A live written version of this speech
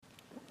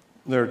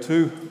There are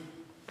two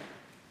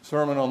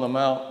Sermon on the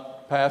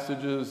Mount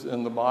passages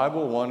in the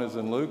Bible. One is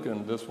in Luke,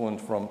 and this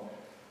one's from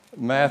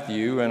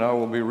Matthew, and I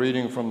will be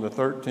reading from the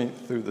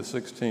 13th through the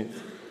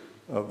 16th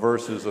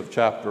verses of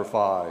chapter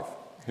 5.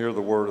 Hear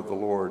the word of the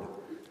Lord.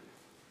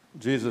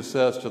 Jesus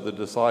says to the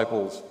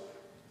disciples,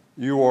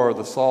 "You are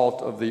the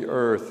salt of the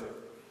earth,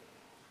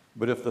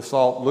 but if the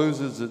salt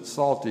loses its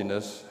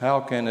saltiness,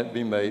 how can it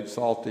be made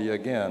salty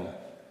again?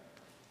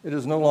 It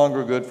is no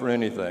longer good for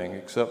anything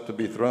except to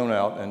be thrown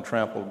out and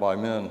trampled by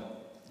men.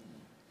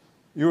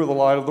 You are the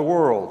light of the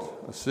world.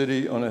 A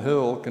city on a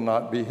hill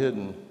cannot be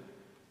hidden.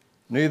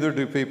 Neither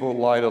do people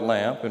light a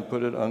lamp and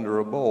put it under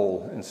a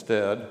bowl.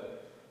 Instead,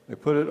 they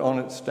put it on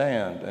its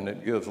stand, and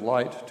it gives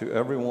light to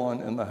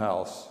everyone in the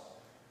house.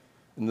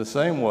 In the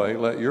same way,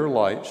 let your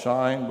light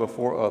shine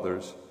before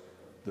others,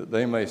 that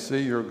they may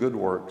see your good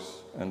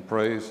works and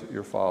praise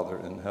your Father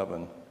in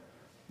heaven."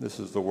 This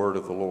is the word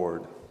of the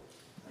Lord.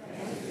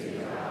 Thanks be to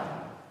God.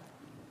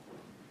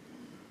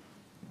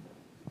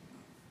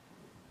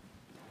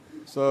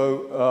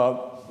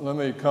 So let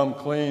me come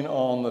clean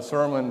on the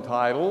sermon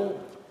title,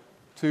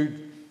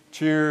 Two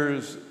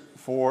Cheers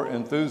for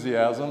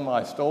Enthusiasm.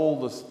 I stole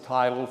this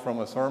title from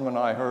a sermon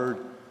I heard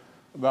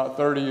about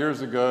 30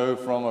 years ago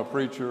from a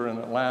preacher in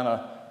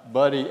Atlanta,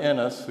 Buddy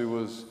Ennis, who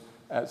was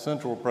at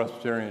Central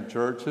Presbyterian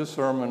Church. His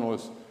sermon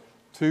was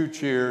Two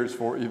Cheers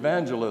for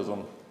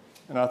Evangelism.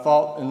 And I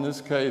thought in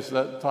this case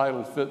that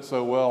title fit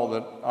so well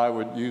that I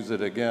would use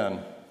it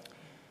again.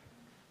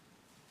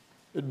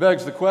 It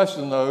begs the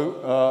question,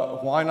 though,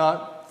 why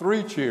not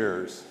three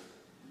cheers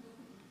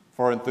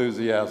for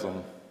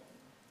enthusiasm?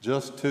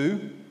 Just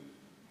two?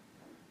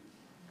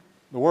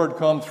 The word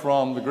comes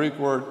from the Greek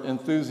word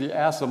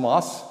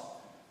enthusiasmos,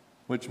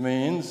 which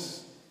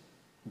means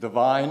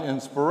divine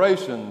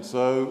inspiration.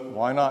 So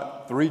why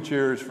not three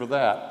cheers for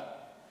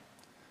that?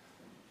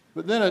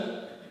 But then it,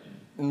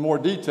 in more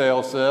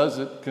detail, says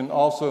it can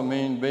also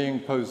mean being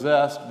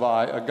possessed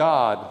by a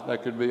god.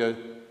 That could be a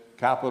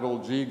capital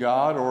G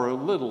God or a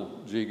little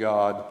g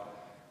God.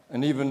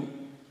 And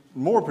even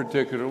more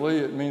particularly,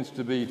 it means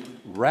to be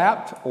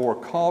wrapped or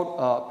caught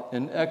up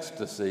in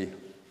ecstasy.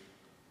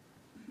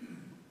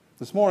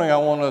 This morning I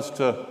want us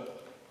to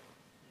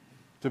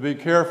be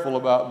careful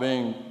about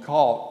being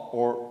caught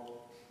or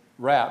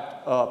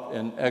wrapped up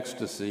in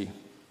ecstasy.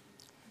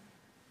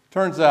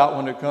 Turns out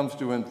when it comes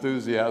to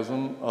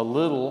enthusiasm, a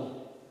little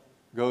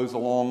goes a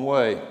long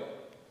way,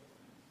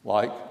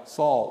 like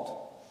salt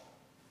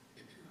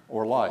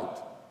or light.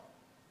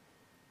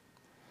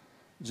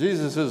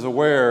 Jesus is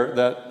aware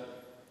that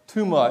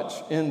too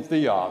much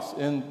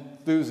enthusiasm,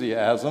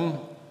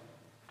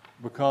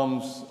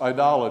 becomes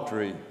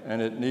idolatry,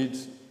 and it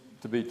needs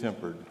to be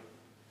tempered.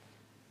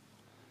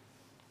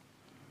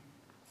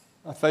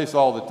 I face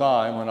all the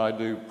time when I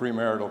do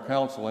premarital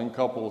counseling,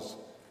 couples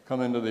come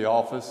into the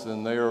office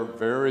and they are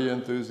very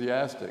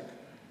enthusiastic.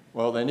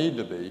 Well, they need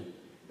to be.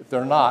 If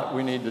they're not,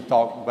 we need to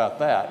talk about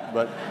that.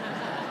 But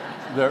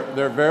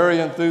they're very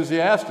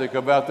enthusiastic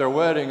about their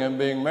wedding and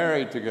being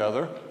married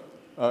together,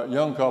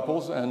 young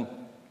couples, and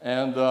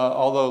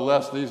although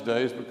less these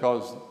days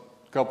because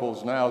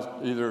couples now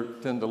either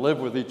tend to live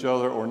with each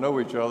other or know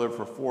each other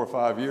for 4 or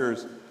 5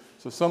 years,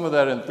 so some of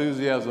that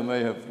enthusiasm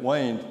may have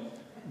waned.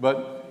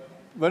 But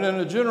in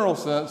a general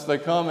sense, they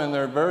come and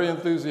they're very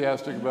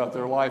enthusiastic about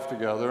their life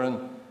together,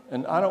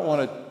 and I don't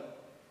want to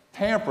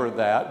tamper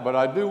that, but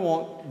I do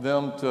want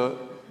them to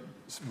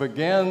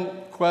begin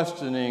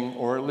questioning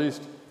or at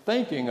least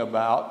thinking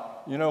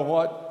about, you know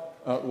what,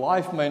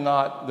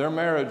 their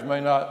marriage may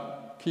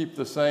not keep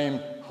the same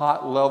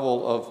hot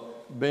level of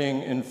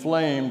being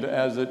inflamed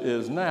as it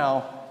is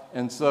now.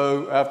 And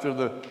so after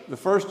the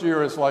first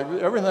year, it's like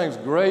everything's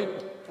great.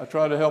 I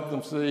try to help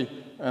them see,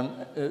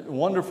 and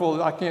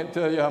wonderful. I can't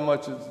tell you how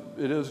much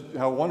it is,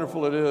 how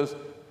wonderful it is.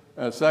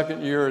 And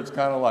second year, it's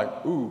kind of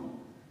like, ooh,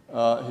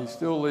 he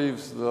still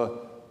leaves the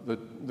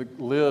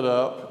lid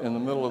up in the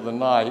middle of the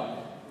night.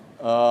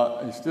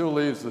 He still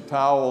leaves the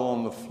towel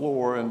on the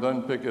floor and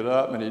doesn't pick it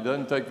up, and he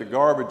doesn't take the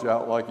garbage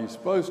out like he's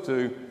supposed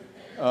to.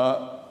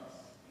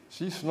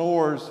 She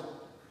snores.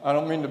 I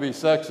don't mean to be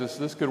sexist.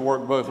 This could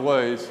work both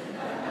ways.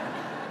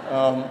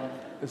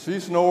 She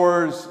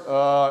snores.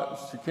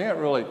 She can't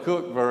really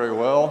cook very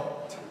well.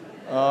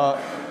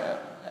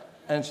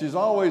 And she's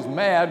always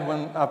mad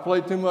when I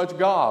play too much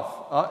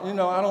golf. I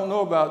don't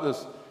know about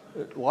this.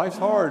 Life's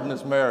hard in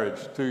this marriage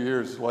 2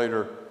 years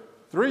later.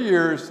 3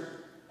 years,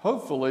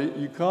 hopefully,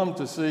 you come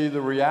to see the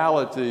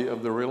reality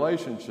of the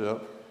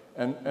relationship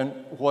and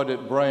what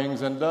it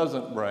brings and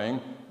doesn't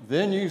bring.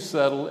 Then you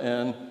settle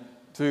in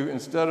to,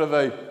 instead of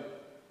a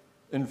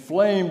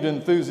inflamed,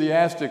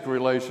 enthusiastic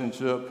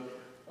relationship,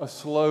 a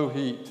slow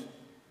heat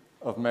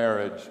of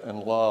marriage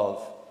and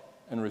love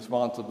and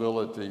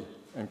responsibility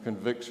and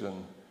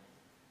conviction.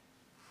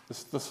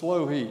 It's the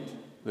slow heat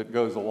that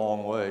goes a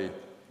long way.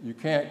 You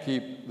can't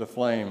keep the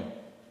flame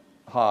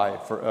high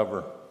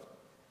forever.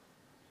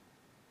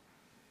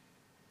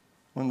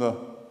 When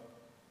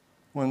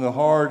the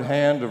hard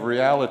hand of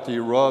reality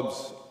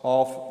rubs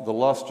off the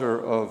luster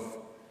of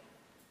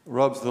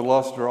rubs the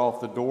luster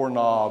off the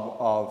doorknob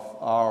of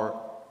our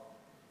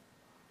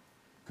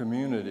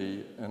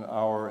community and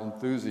our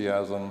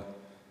enthusiasm,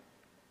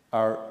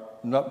 our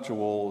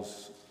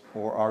nuptials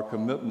or our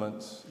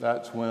commitments,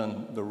 that's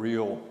when the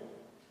real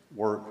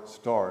work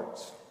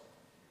starts.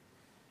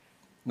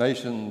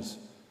 Nations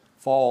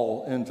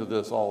fall into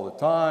this all the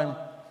time.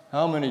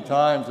 How many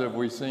times have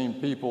we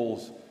seen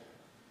peoples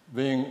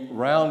being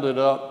rounded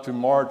up to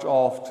march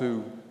off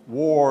to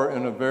war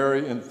in a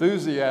very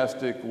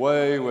enthusiastic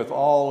way with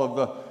all of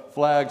the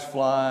flags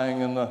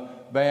flying and the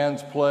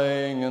bands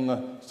playing and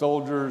the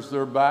soldiers,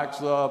 their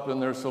backs up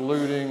and they're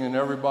saluting and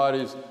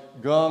everybody's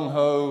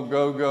gung-ho,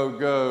 go, go,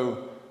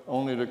 go,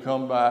 only to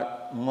come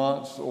back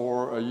months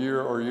or a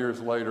year or years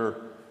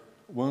later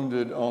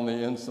wounded on the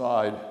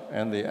inside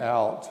and the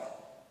out.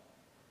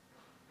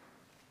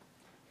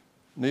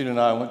 Nita and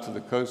I went to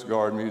the Coast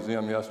Guard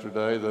Museum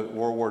yesterday, the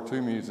World War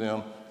II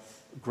Museum.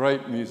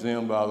 Great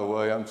museum, by the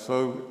way. I'm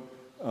so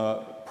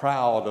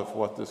proud of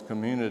what this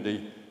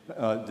community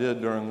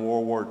did during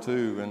World War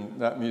II, and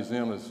that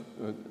museum is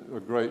a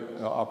great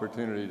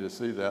opportunity to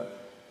see that.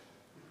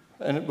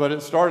 But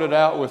it started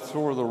out with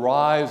sort of the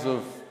rise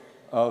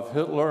of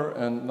Hitler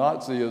and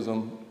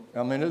Nazism.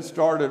 I mean, it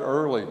started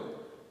early,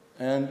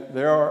 and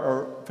there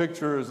are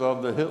pictures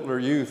of the Hitler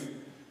youth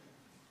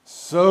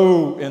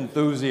so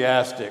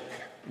enthusiastic.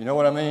 You know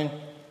what I mean?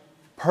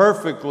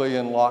 Perfectly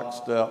in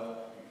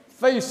lockstep,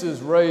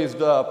 faces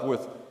raised up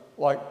with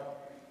like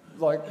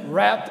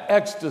rapt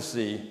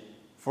ecstasy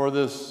for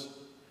this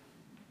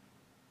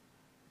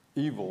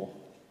evil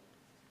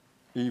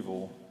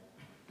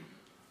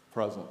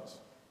presence.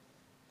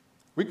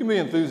 We can be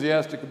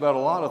enthusiastic about a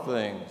lot of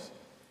things,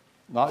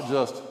 not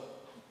just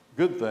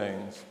good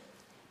things.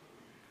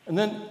 And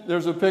then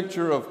there's a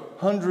picture of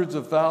hundreds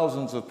of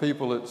thousands of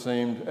people, it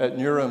seemed, at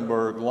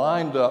Nuremberg,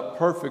 lined up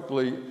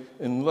perfectly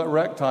in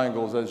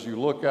rectangles as you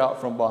look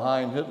out from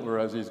behind Hitler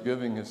as he's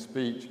giving his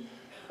speech.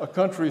 A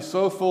country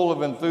so full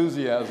of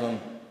enthusiasm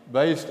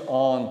based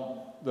on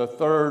the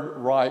Third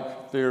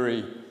Reich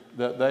theory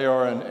that they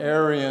are an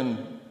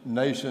Aryan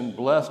nation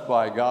blessed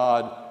by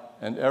God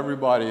and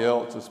everybody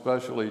else,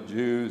 especially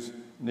Jews,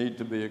 need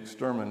to be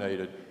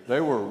exterminated.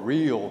 They were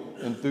real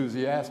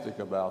enthusiastic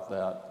about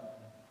that.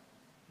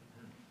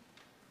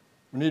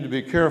 We need to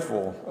be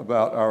careful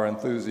about our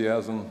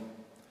enthusiasm.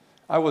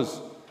 I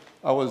was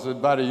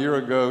about a year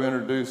ago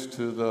introduced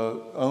to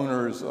the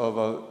owners of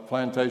a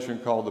plantation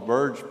called the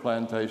Burge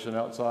Plantation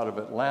outside of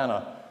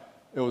Atlanta.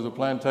 It was a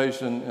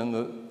plantation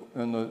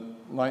in the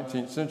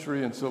 19th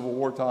century and Civil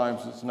War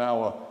times. It's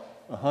now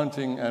a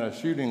hunting and a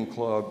shooting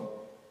club.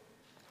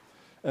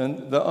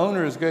 And the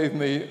owners gave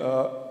me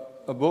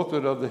a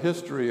booklet of the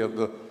history of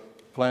the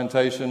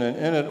plantation, and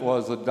in it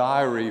was a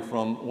diary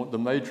from the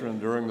matron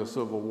during the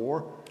Civil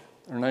War.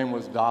 Her name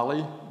was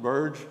Dolly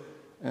Burge,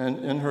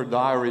 and in her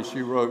diary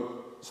she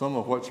wrote, some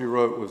of what she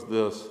wrote was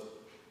this.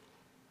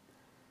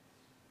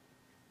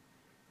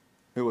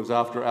 It was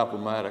after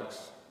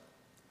Appomattox.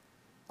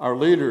 Our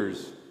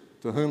leaders,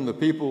 to whom the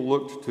people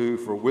looked to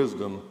for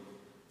wisdom,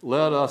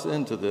 led us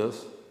into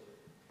this,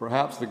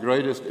 perhaps the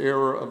greatest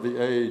error of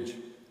the age.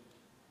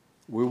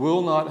 We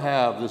will not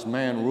have this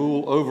man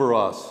rule over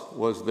us,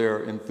 was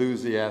their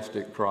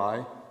enthusiastic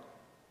cry.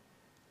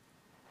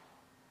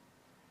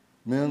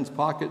 Men's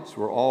pockets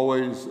were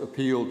always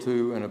appealed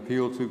to and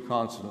appealed to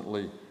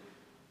constantly,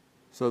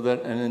 so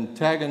that an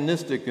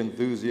antagonistic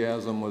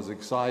enthusiasm was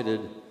excited,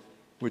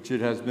 which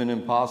it has been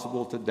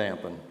impossible to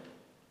dampen.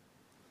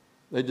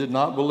 They did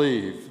not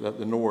believe that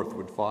the North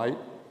would fight.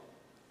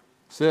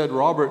 Said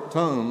Robert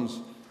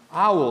Tomes,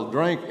 "I will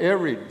drink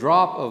every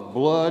drop of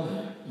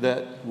blood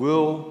that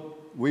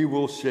we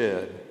will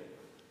shed."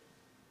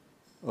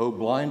 "O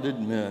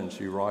blinded men,"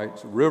 she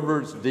writes,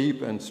 "rivers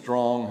deep and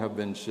strong have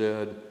been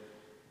shed.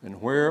 And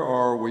where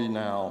are we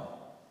now?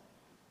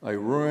 A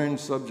ruined,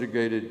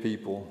 subjugated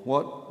people.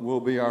 What will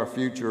be our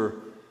future?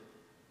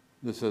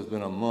 This has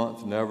been a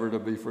month never to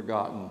be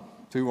forgotten.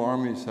 2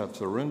 armies have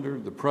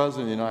surrendered. The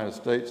President of the United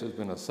States has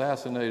been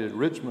assassinated.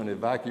 Richmond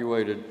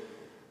evacuated.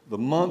 The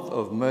month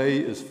of May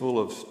is full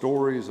of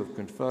stories of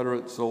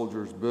Confederate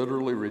soldiers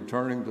bitterly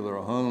returning to their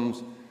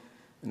homes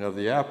and of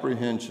the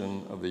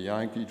apprehension of the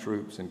Yankee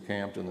troops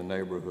encamped in the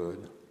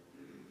neighborhood."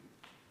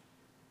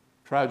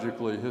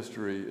 Tragically,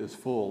 history is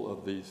full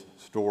of these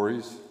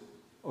stories.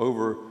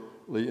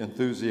 Overly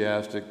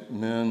enthusiastic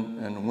men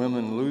and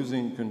women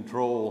losing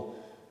control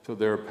to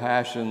their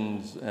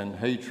passions and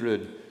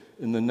hatred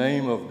in the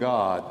name of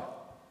God.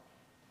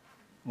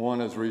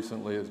 One as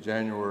recently as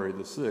January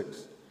the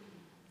 6th,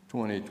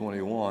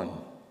 2021.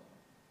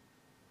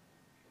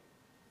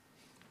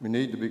 We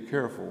need to be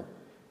careful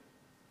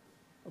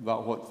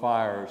about what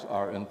fires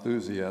our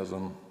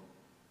enthusiasm.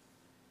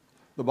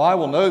 The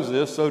Bible knows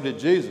this, so did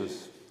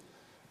Jesus.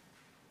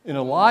 In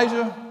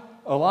Elijah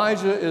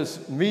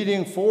is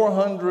meeting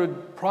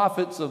 400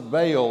 prophets of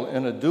Baal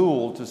in a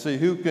duel to see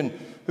who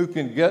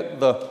can get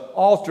the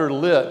altar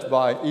lit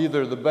by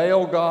either the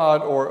Baal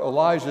god or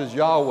Elijah's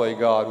Yahweh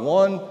God.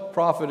 One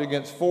prophet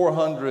against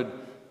 400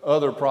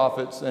 other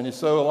prophets. And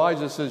so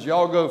Elijah says,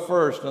 y'all go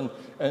first.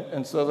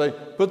 And so they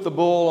put the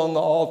bull on the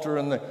altar,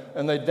 and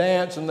they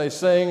dance and they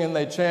sing and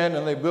they chant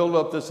and they build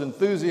up this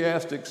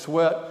enthusiastic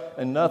sweat,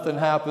 and nothing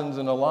happens.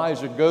 And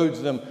Elijah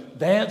goads them,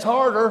 dance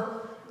harder.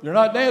 You're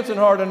not dancing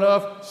hard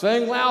enough.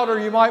 Sing louder.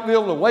 You might be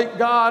able to wake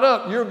God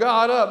up. You're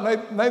God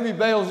up. Maybe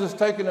Baal's just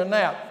taking a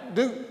nap.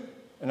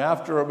 And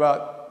after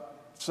about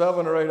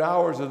 7 or 8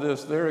 hours of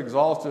this, they're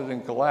exhausted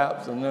and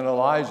collapse. And then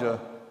Elijah,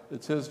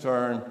 it's his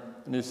turn,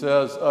 and he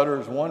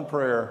utters one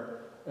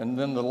prayer, and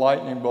then the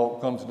lightning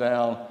bolt comes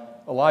down.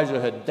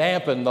 Elijah had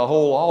dampened the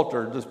whole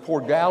altar, just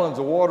poured gallons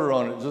of water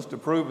on it just to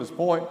prove his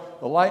point.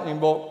 The lightning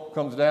bolt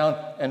comes down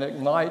and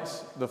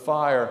ignites the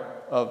fire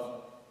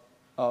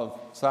of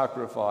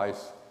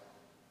sacrifice.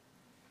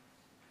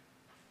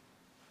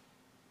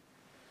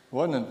 It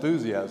wasn't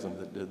enthusiasm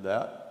that did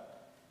that.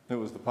 It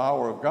was the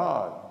power of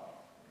God.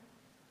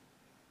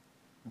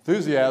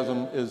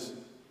 Enthusiasm is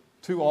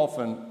too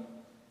often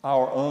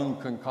our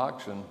own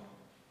concoction.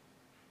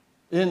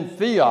 In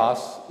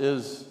theos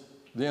is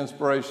the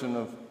inspiration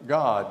of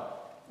God.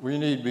 We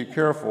need to be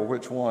careful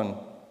which one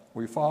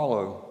we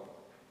follow.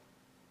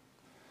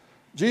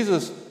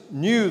 Jesus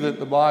knew that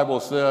the Bible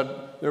said,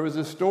 there was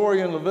a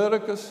story in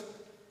Leviticus,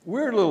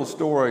 weird little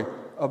story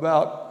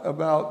about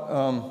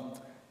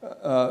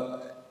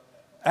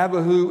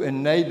Abihu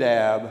and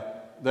Nadab.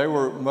 They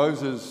were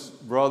Moses'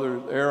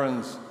 brothers,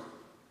 Aaron's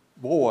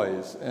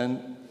boys,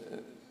 and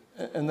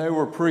they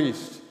were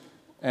priests.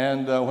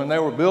 And when they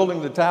were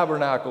building the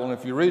tabernacle, and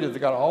if you read it, they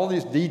got all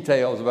these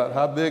details about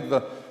how big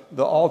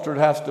the altar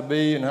has to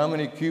be and how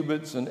many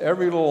cubits, and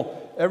every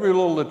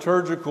little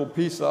liturgical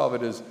piece of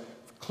it is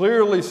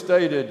clearly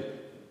stated.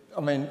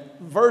 I mean,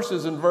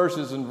 verses and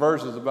verses and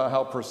verses about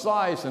how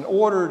precise and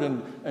ordered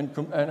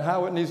and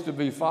how it needs to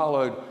be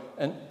followed.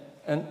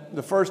 And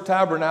the first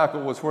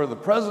tabernacle was where the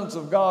presence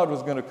of God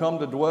was going to come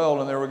to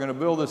dwell, and they were going to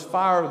build this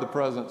fire of the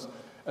presence,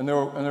 and they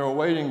were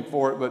waiting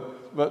for it.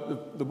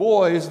 But the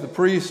boys, the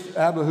priests,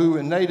 Abihu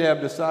and Nadab,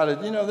 decided,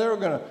 they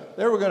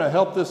were going to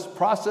help this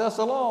process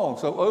along.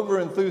 So over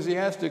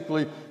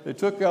enthusiastically, they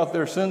took out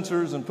their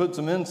censers and put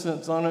some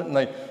incense on it, and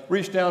they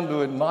reached down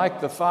to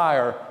ignite the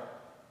fire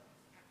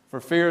for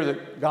fear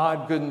that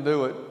God couldn't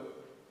do it.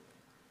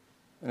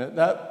 And at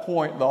that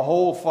point, the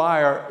whole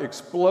fire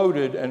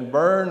exploded and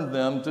burned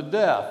them to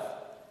death.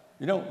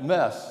 You don't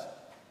mess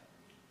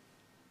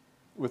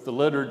with the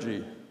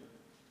liturgy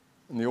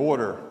and the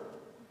order.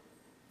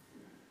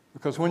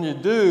 Because when you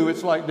do,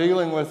 it's like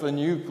dealing with a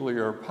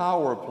nuclear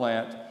power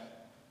plant.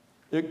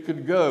 It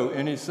could go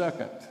any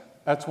second.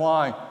 That's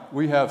why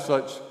we have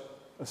such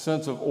a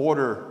sense of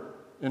order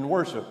in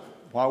worship.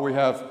 Why we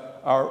have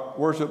our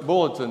worship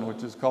bulletin,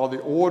 which is called the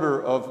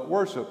Order of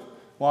Worship.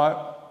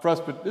 Why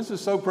this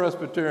is so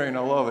Presbyterian, I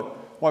love it.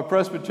 Why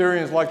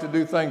Presbyterians like to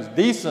do things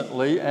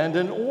decently and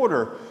in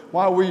order.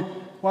 Why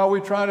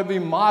we try to be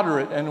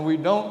moderate and we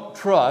don't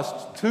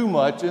trust too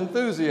much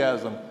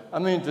enthusiasm. I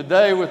mean,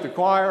 today with the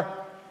choir,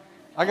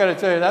 I got to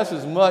tell you, that's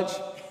as much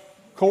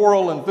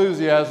choral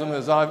enthusiasm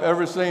as I've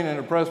ever seen in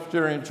a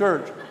Presbyterian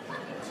church.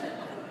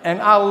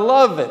 And I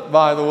love it,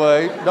 by the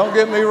way. Don't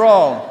get me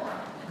wrong.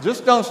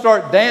 Just don't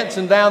start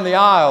dancing down the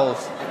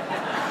aisles.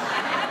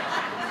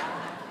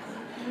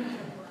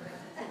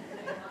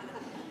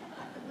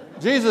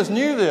 Jesus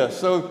knew this,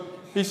 so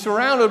he's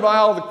surrounded by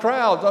all the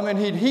crowds. I mean,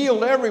 he'd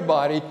healed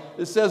everybody.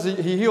 It says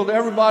he healed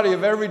everybody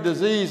of every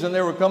disease, and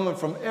they were coming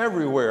from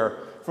everywhere.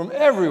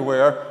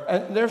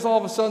 And there's all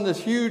of a sudden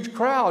this huge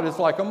crowd. It's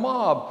like a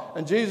mob.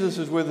 And Jesus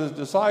is with his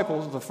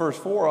disciples, the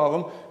first 4 of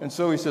them. And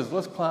so he says,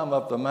 let's climb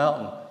up the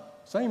mountain.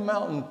 Same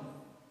mountain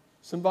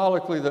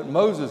symbolically that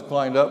Moses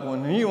climbed up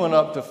when he went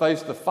up to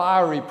face the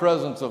fiery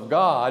presence of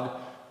God,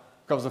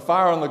 because the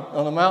fire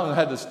on the mountain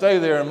had to stay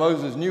there, and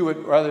Moses knew it.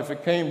 Rather, if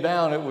it came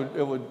down,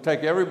 it would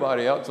take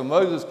everybody out. So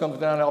Moses comes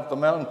down off the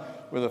mountain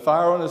with a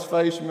fire on his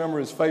face. Remember,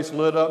 his face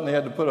lit up, and they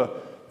had to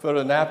put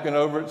a napkin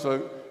over it.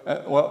 So,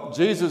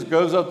 Jesus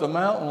goes up the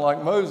mountain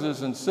like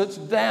Moses and sits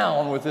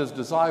down with his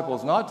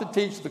disciples, not to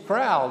teach the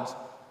crowds.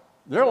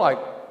 They're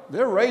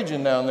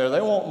raging down there. They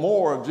want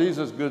more of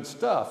Jesus' good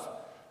stuff,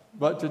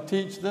 but to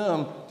teach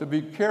them to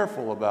be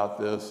careful about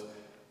this.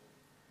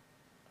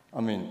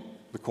 I mean,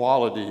 the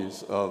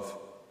qualities of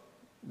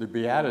the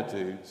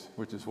Beatitudes,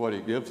 which is what he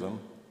gives them.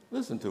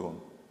 Listen to them.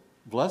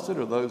 Blessed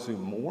are those who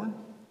mourn,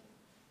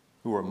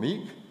 who are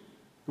meek,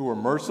 who are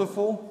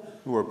merciful,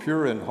 who are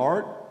pure in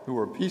heart, who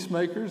are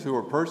peacemakers, who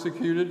are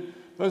persecuted.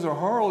 Those are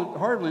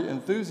hardly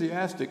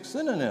enthusiastic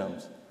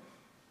synonyms.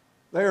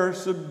 They are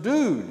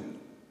subdued.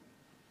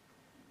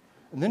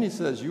 And then he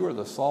says, you are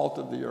the salt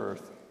of the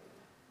earth.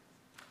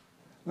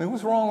 I mean,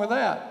 what's wrong with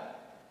that?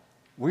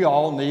 We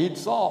all need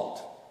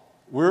salt.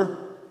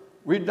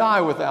 We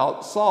die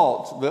without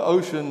salt. The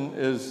ocean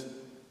is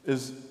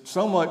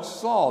so much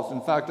salt.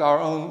 In fact, our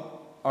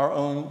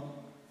own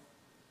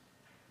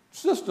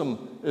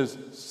system is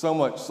so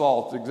much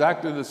salt,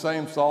 exactly the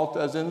same salt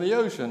as in the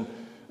ocean.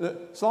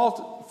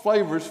 Salt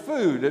flavors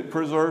food. It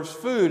preserves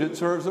food. It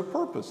serves a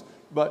purpose.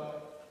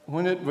 But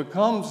when it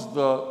becomes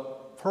the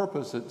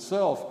purpose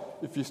itself,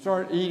 If you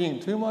start eating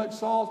too much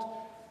salt,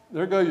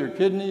 there go your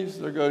kidneys,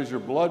 there goes your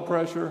blood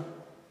pressure,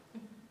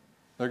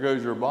 there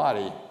goes your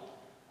body.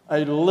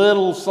 A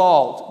little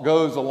salt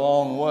goes a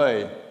long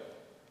way.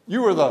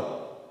 You are the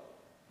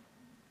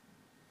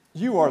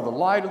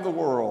light of the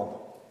world.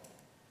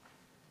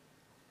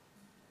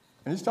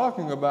 And he's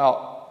talking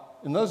about,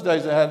 in those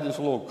days they had this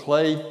little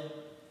clay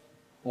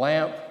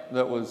lamp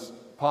that was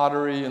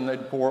pottery, and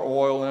they'd pour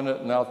oil in it,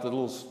 and out the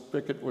little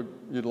spigot,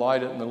 you'd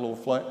light it, and the little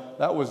flame.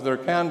 That was their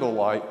candle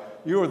light.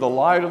 You are the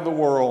light of the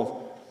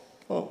world.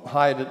 Don't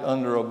hide it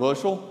under a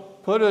bushel.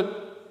 Put it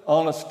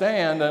on a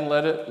stand and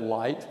let it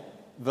light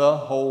the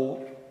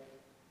whole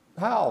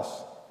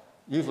house.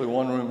 Usually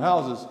one-room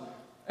houses.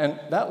 And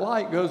that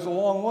light goes a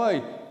long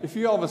way. If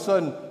you all of a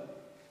sudden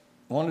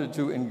wanted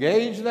to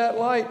engage that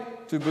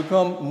light, to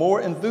become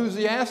more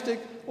enthusiastic,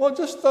 well,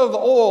 just throw the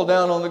oil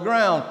down on the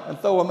ground and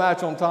throw a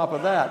match on top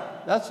of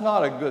that. That's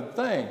not a good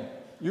thing.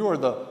 You are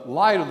the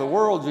light of the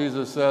world,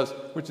 Jesus says,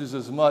 which is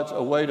as much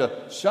a way to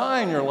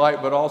shine your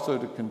light, but also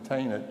to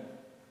contain it,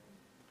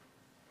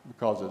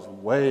 because it's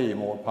way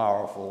more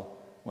powerful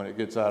when it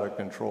gets out of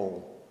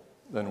control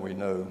than we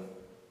know.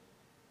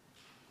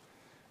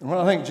 And what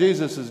I think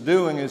Jesus is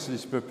doing is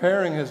he's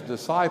preparing his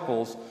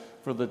disciples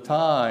for the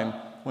time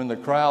when the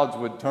crowds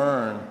would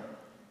turn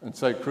and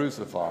say,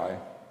 "Crucify."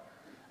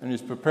 And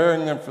he's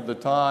preparing them for the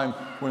time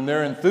when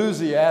their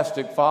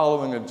enthusiastic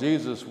following of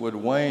Jesus would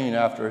wane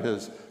after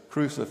his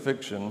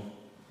crucifixion.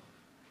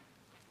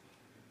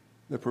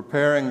 They're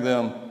preparing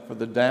them for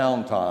the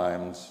down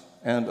times,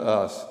 and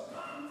us,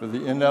 for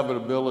the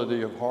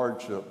inevitability of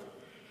hardship,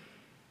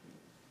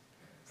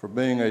 for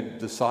being a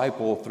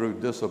disciple through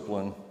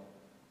discipline,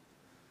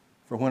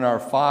 for when our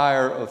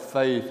fire of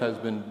faith has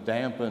been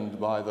dampened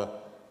by the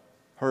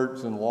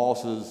hurts and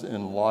losses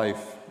in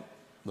life,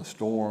 the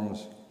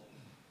storms.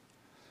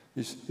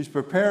 He's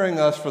preparing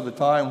us for the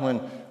time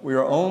when we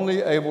are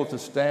only able to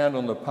stand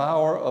on the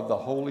power of the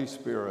Holy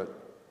Spirit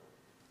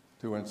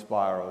to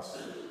inspire us,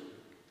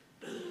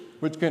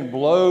 which can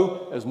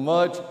blow as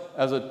much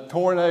as a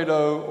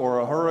tornado or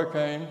a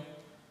hurricane,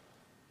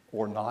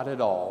 or not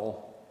at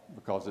all,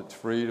 because it's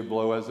free to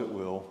blow as it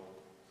will.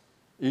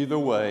 Either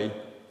way,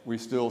 we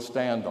still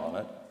stand on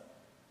it,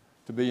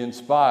 to be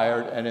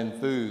inspired and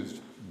enthused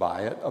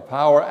by it, a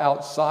power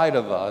outside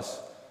of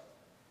us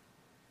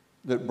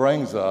that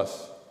brings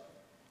us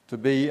to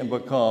be and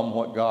become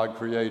what God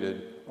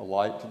created, a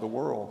light to the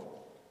world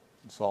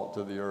and salt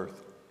to the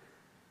earth.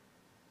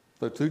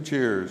 So two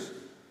cheers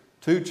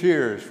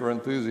for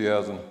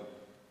enthusiasm.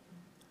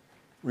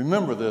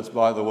 Remember this,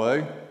 by the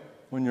way,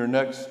 when your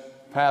next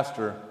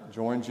pastor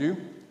joins you,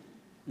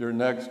 your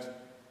next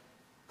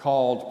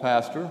called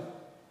pastor,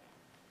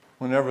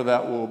 whenever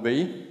that will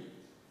be.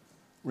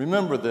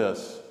 Remember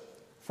this.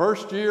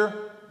 First year,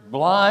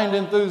 blind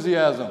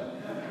enthusiasm.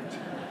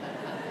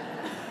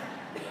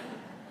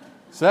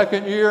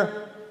 Second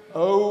year,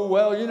 oh,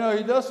 well, you know,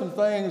 he does some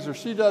things or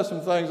she does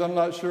some things I'm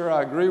not sure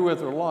I agree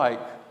with or like.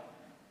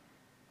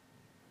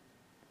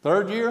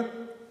 Third year,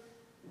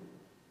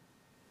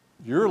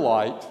 your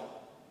light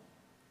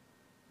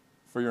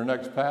for your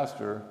next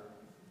pastor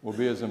will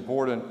be as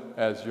important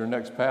as your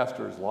next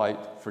pastor's light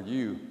for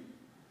you.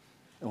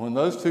 And when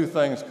those two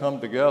things come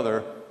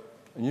together,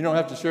 and you don't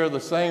have to share the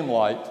same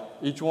light,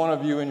 each one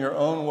of you in your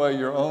own way,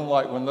 your own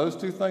light, when those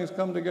two things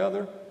come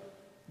together,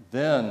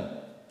 then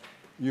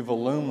you've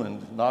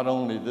illumined not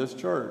only this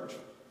church,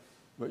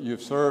 but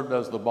you've served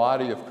as the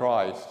body of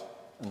Christ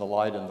and the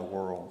light in the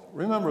world.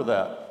 Remember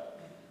that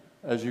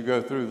as you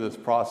go through this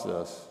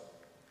process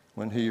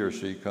when he or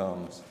she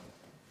comes.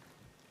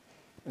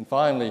 And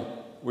finally,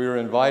 we are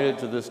invited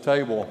to this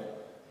table,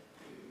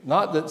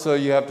 not that so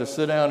you have to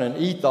sit down and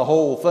eat the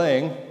whole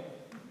thing,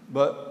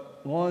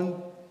 but one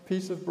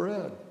piece of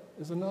bread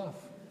is enough.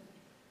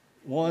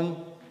 One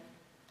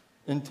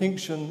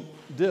intinction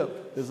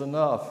dip is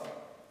enough.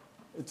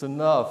 It's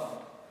enough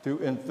to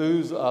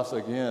enthuse us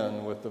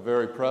again with the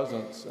very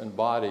presence and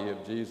body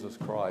of Jesus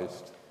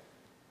Christ,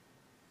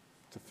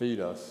 to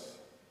feed us,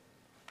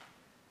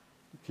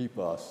 to keep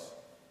us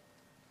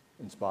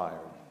inspired.